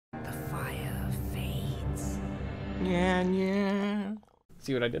Yeah.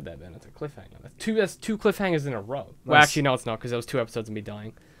 See what I did there, Ben? It's a cliffhanger. That's two cliffhangers in a row. Nice. Well, actually, no, it's not, because there was 2 episodes of me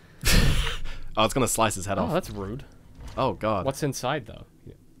dying. Oh, it's gonna slice his head off. Oh, that's rude. Oh, God. What's inside, though?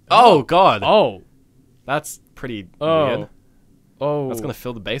 Oh, God. Oh. That's pretty weird. Oh. That's gonna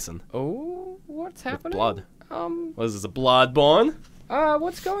fill the basin. Oh, what's happening? With blood. What is this, a bloodborne?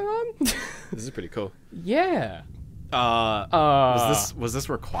 What's going on? This is pretty cool. Yeah. Was this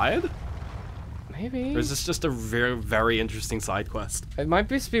required? Maybe. Or is this just a very, very interesting side quest? It might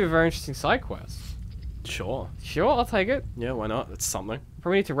just be a very interesting side quest. Sure. Sure, I'll take it. Yeah, why not? It's something.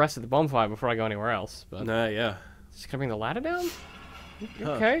 Probably need to rest at the bonfire before I go anywhere else. But no, yeah. Just gonna bring the ladder down?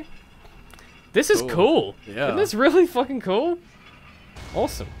 Huh. Okay. This is cool. Yeah. Isn't this really fucking cool?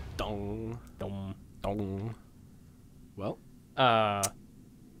 Awesome. Dong. Dong. Dong. Well.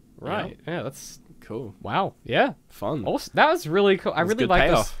 Right. Yeah, that's cool. Wow. Yeah. Fun. Awesome. That was really cool. I really like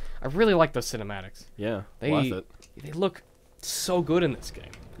payoff. this. I really like those cinematics. Yeah. Worth it. They look so good in this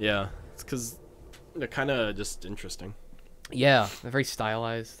game. Yeah. It's because they're kind of just interesting. Yeah. They're very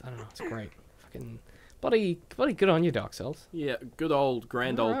stylized. I don't know. It's great. Fucking bloody good on you, Dark Souls. Yeah. Good old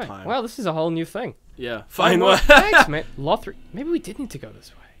grand old time. Wow, this is a whole new thing. Yeah. Fine. Thanks, man. Lothric. Maybe we did need to go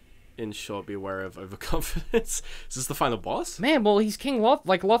this way. In short, beware of overconfidence. Is this the final boss? Man, well, he's King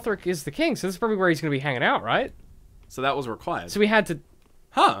Lothric is the king, so this is probably where he's gonna be hanging out, right? So that was required. So we had to.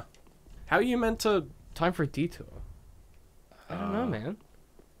 Huh? How are you meant to? Time for a detour. I don't know, man.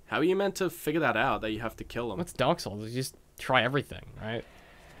 How are you meant to figure that out? That you have to kill him? What's Dark Souls? You just try everything, right?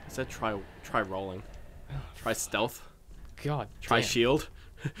 I said try rolling. Try stealth. God. Try damn. shield.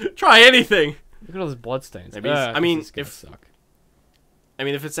 Try anything. Look at all those bloodstains. Maybe. I mean, suck. I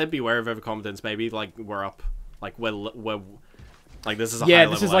mean, if it said beware of overconfidence, maybe like we're up, like we're like this is a yeah, high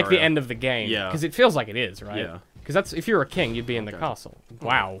this level is like area. the end of the game. Yeah, because it feels like it is, right? Yeah, because that's if you're a king, you'd be in the castle.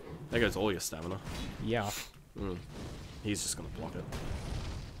 Wow. There goes all your stamina. Yeah. He's just gonna block it,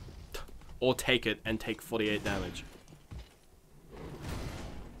 or take it and take 48 damage.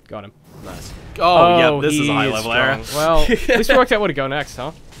 Got him. Nice. Oh yeah, this is a high level area. Well, at least we worked out where to go next,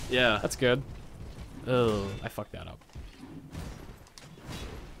 huh? Yeah, that's good. Oh, I fucked that up.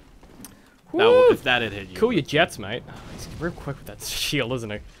 If that had hit you. Cool your jets, mate. Oh, he's real quick with that shield, isn't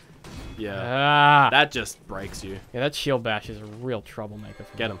he? Yeah. That just breaks you. Yeah, that shield bash is a real troublemaker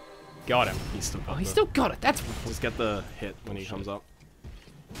for me. Get him. Got him. He's still got he still got it. That's just get the hit when he comes up.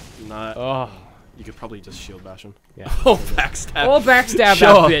 No. Oh. You could probably just shield bash him. Yeah. Oh, backstab. Oh, backstab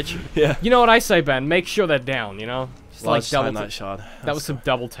that bitch. Yeah. You know what I say, Ben? Make sure they're down, you know? Just like double that shard. That was some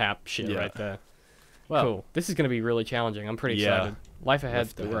double tap shit right there. Well, cool. This is going to be really challenging. I'm pretty excited. Life ahead,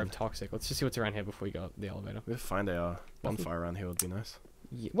 the road toxic. Let's just see what's around here before we go up the elevator. We'll find a bonfire around here would be nice.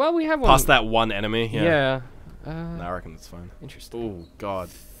 Yeah. Well, we have one. Past that one enemy, yeah. No, I reckon it's fine. Interesting. Oh, God.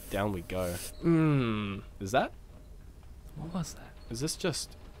 Down we go. Is that? What was that? Is this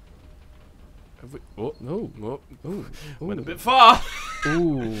just... Have we... Went a Ooh. bit far!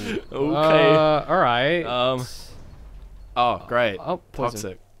 Ooh. Okay. Alright. Oh, great. Oh, poison.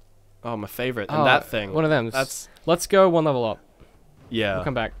 Toxic. Oh, my favorite. And that thing. One of them. That's... Let's go one level up. Yeah. We'll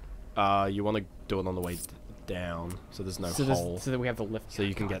come back. You want to do it on the way down, so there's no hole. So that we have the lift. So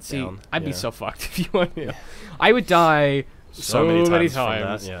you can get down. I'd be so fucked if you want to. I would die so many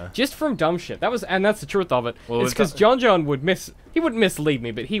times. That, just from dumb shit. That's the truth of it. Well, it's because John would he wouldn't mislead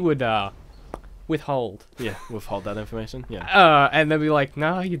me, but he would withhold. Yeah, withhold that information. Yeah. And they'd be like,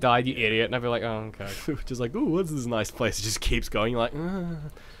 "No, you died, you idiot," and I'd be like, "Oh, okay." Just like, "Ooh, what's this nice place?" It just keeps going. You're like,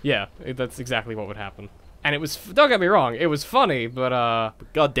 Yeah, that's exactly what would happen. And it was, don't get me wrong, it was funny, but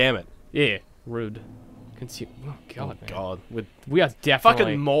God damn it. Yeah, rude. Oh God, man. God, we are definitely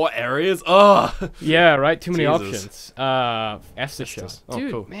fucking more areas. Ugh. Yeah, right. Too many Jesus. options. Estus. Oh,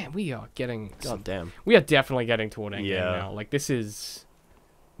 Dude, cool. man, we are getting. God damn. We are definitely getting toward endgame now. Like this is,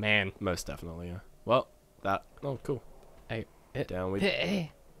 man. Most definitely, yeah. Well, that. Oh, cool. Hey, down we.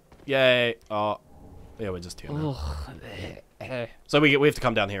 Yay! Oh, yeah, we're just here now. So we have to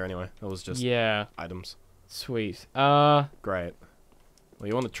come down here anyway. That was just items. Sweet. Great. Well,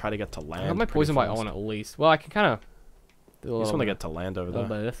 you want to try to get to land. I got my poison bite on at least. Well, I can kind of. You just want to get to land over there. A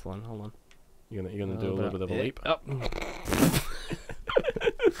little bit of this one. Hold on. You're gonna do a little bit of a leap. Oh.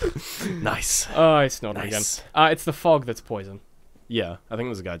 Nice. Oh, it's not again. It's the fog that's poison. Yeah, I think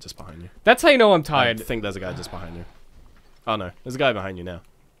there's a guy just behind you. That's how you know I'm tired. I think there's a guy just behind you. Oh no, there's a guy behind you now.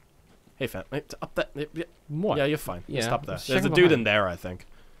 Hey, fam, up there. What? Yeah, you're fine. Yeah. Just up there. There's a dude in there, I think.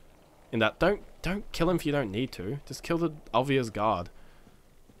 In that, don't kill him if you don't need to. Just kill the obvious guard.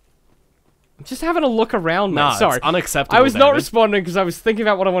 Just having a look around. Nah, sorry, it's unacceptable. I was David. not responding because I was thinking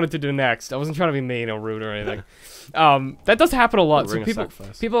about what I wanted to do next. I wasn't trying to be mean or rude or anything. That does happen a lot. So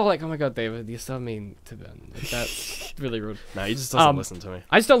people are like, "Oh my god, David, you're so mean to Ben." That's really rude. No, he just doesn't listen to me.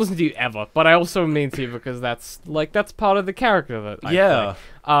 I just don't listen to you ever, but I also mean to you because that's part of the character that I play.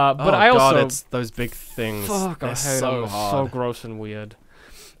 But I also God, it's those big things. Fuck, I hate so them. hard. So gross and weird.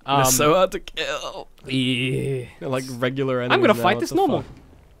 They're so hard to kill. Yeah. They're like regular enemies. I'm gonna fight this normal.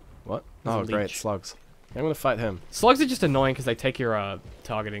 What? There's Oh, a great, leech. slugs. I'm gonna fight him. Slugs are just annoying because they take your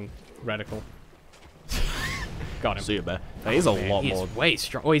targeting reticle. Got him. See you, bear. He's a lot more. He's way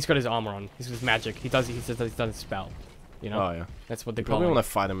strong. Oh, he's got his armor on. He's his magic. He's done his spell. You know. Oh yeah. That's what they probably call it. want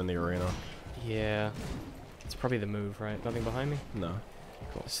to fight him in the arena. Yeah. It's probably the move, right? Nothing behind me. No.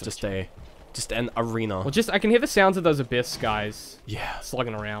 Cool. It's just an arena. Well, I can hear the sounds of those abyss guys. Yeah.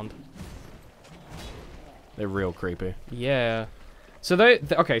 Slugging around. They're real creepy. Yeah. So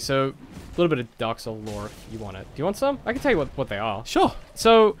okay, so a little bit of Dark Souls lore if you want it. Do you want some? I can tell you what they are. Sure.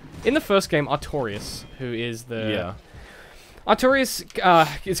 So, in the first game, Artorias, who is the... Yeah. Artorias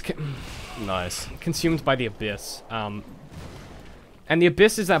is Nice. consumed by the Abyss. And the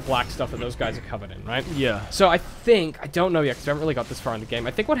Abyss is that black stuff that those guys are covered in, right? Yeah. So I don't know yet, because I haven't really got this far in the game.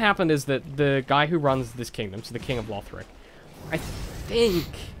 I think what happened is that the guy who runs this kingdom, so the King of Lothric, I think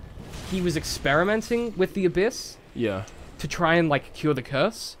he was experimenting with the Abyss. Yeah. To try and, like, cure the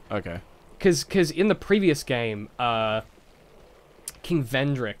curse. Okay. Because in the previous game, King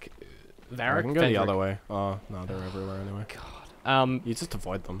Vendrick... I can go the other way. Oh, no, they're everywhere anyway. God. You just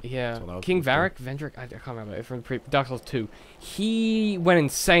avoid them. Yeah. King Vendrick, I can't remember, from Dark Souls 2. He went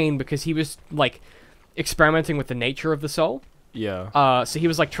insane because he was, like, experimenting with the nature of the soul. Yeah. So he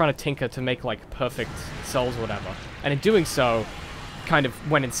was, like, trying to tinker to make, like, perfect souls or whatever. And in doing so, kind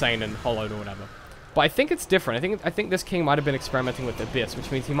of went insane and hollowed or whatever. But I think it's different. I think this king might have been experimenting with Abyss,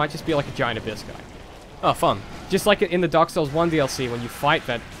 which means he might just be like a giant Abyss guy. Oh, fun. Just like in the Dark Souls 1 DLC, when you fight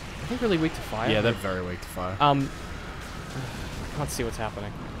that... I think really weak to fire. Yeah, they're very weak to fire. I can't see what's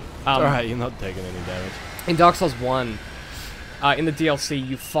happening. Alright, you're not taking any damage. In Dark Souls 1, in the DLC,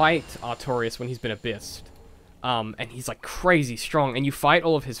 you fight Artorias when he's been abyssed. And he's like crazy strong. And you fight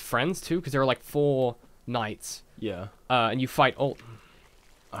all of his friends too, because there are like 4 knights. Yeah. And you fight all...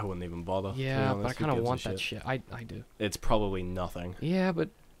 I wouldn't even bother. Yeah, but I kind of want that shit. I do. It's probably nothing. Yeah, but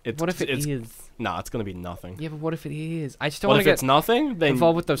what if it is? Nah, it's gonna be nothing. Yeah, but what if it is? I just don't want to to get it's nothing? Then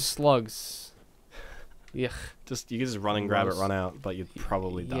involved with those slugs. Yeah. You can just run and grab it, run out, but you'd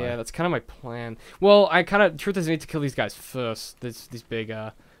probably die. Yeah, that's kind of my plan. Well, truth is I need to kill these guys first. These big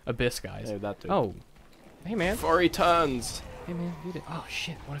abyss guys. Hey, that dude. Oh. Hey, man. 4 turns. Hey, man. Oh,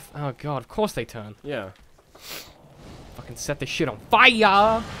 shit. What if... Oh, God. Of course they turn. Yeah. Fucking set this shit on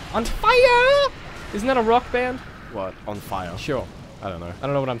fire! On fire! Isn't that a rock band? What? On fire? Sure. I don't know. I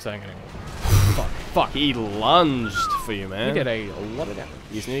don't know what I'm saying anymore. Fuck. He lunged for you, man. He did a lot of damage.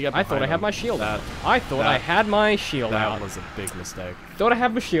 You just need to get I thought I had my shield out. I thought I had my shield out. That was a big mistake. Thought I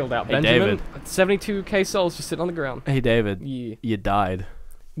had my shield out. Hey, Benjamin, David. 72k souls just sitting on the ground. Hey, David. Yeah. You died.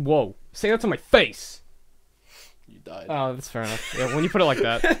 Whoa. Say that to my face. You died. Oh, that's fair enough. Yeah, when you put it like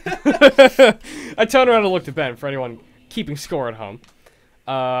that. I turned around and looked at Ben for anyone keeping score at home.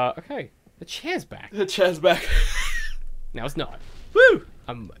 Okay. The chair's back. The chair's back. Now it's not. Woo!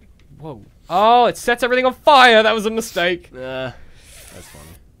 Whoa. Oh, it sets everything on fire. That was a mistake. That's funny.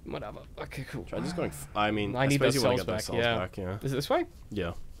 Whatever. Okay, cool. Try just going. I need those cells back. Yeah. Is it this way?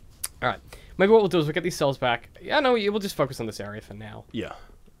 Yeah. All right. Maybe what we'll do is we'll get these cells back. Yeah, no, we'll just focus on this area for now. Yeah.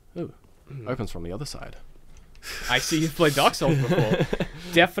 Ooh. Opens from the other side. I see you've played Dark Souls before.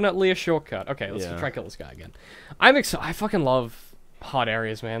 Definitely a shortcut. Okay, let's try and kill this guy again. I'm excited. I fucking love hard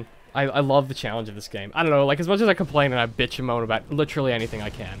areas, man. I love the challenge of this game. I don't know, like, as much as I complain and I bitch and moan about literally anything I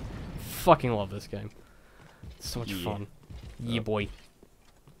can, fucking love this game. It's so much fun. Yeah, boy.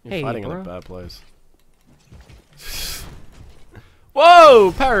 You're fighting in a bad place.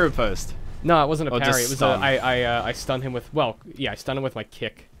 Whoa! Parry post. No, it wasn't a parry. It was I stunned him with, well, yeah, I stunned him with my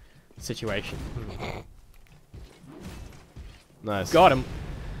kick situation. Nice. Got him.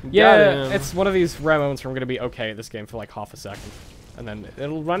 Yeah, it's one of these rare moments where I'm going to be okay at this game for like half a second. And then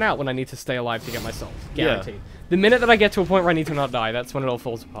it'll run out when I need to stay alive to get my souls. Guaranteed. Yeah. The minute that I get to a point where I need to not die, that's when it all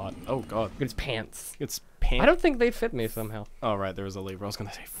falls apart. Oh, God. It's pants. It's pants? I don't think they fit me somehow. Oh, right. There was a lever. I was going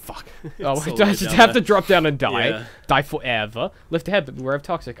to say, fuck. Oh, I just have to drop down and die. Yeah. Die forever. Lift ahead, but beware of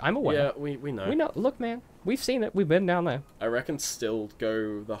toxic. I'm aware. Yeah, we know. We know. Look, man. We've seen it. We've been down there. I reckon still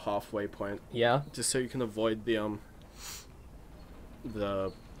go the halfway point. Yeah? Just so you can avoid the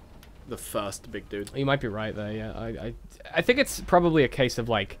first big dude. You might be right there, yeah. I think it's probably a case of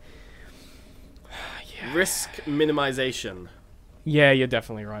like risk minimization. Yeah, you're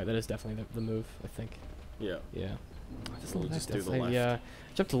definitely right. That is definitely the move, I think. Yeah. Yeah. We'll just do the left. Yeah,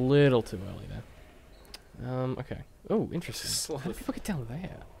 jumped a little too early there. Okay. Oh, interesting. How did people get down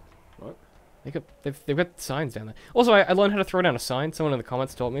there? What? They've got signs down there. Also, I learned how to throw down a sign. Someone in the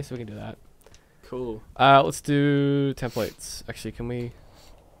comments taught me, so we can do that. Cool. Let's do templates. Actually, can we?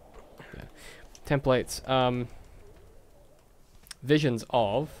 Yeah. Templates. Visions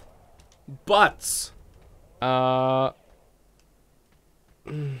of. Butts.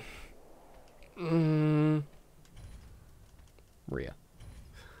 Rhea.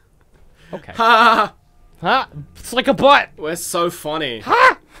 Okay. Ha! Ha! It's like a butt! We're so funny.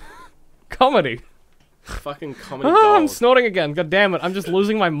 Ha! Comedy. Fucking comedy I'm gold. snorting again. God damn it. I'm just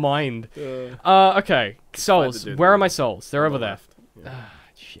losing my mind. Okay. Souls. Where are my souls? They're over there. Yeah. Ah,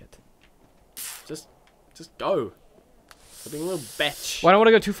 shit. Just go. Stop being a little bitch. Well, I don't want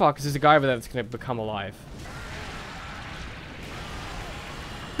to go too far because there's a guy over there that's going to become alive.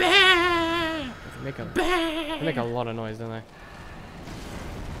 They make a lot of noise, don't they?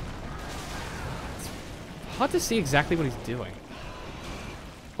 It's hard to see exactly what he's doing.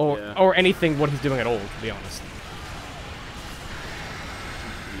 Or anything what he's doing at all, to be honest.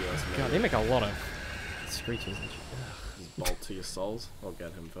 Yes, God, they make a lot of screeches and shit. Just bolt to your souls. I'll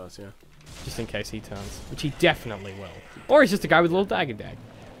get him first, yeah. Just in case he turns, which he definitely will. Or he's just a guy with a little dagger dag.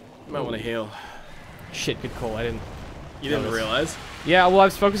 Might want to heal. Shit, good call. I didn't. You didn't realize? Yeah, well, I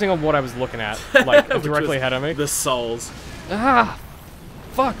was focusing on what I was looking at, like directly ahead of me. The souls. Ah,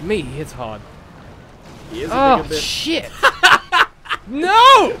 fuck me. He hits hard. He is a bigger bit. Shit.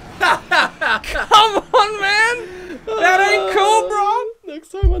 No! Come on, man! That ain't cool, bro! Next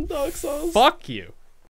time on Dark Souls. Fuck you.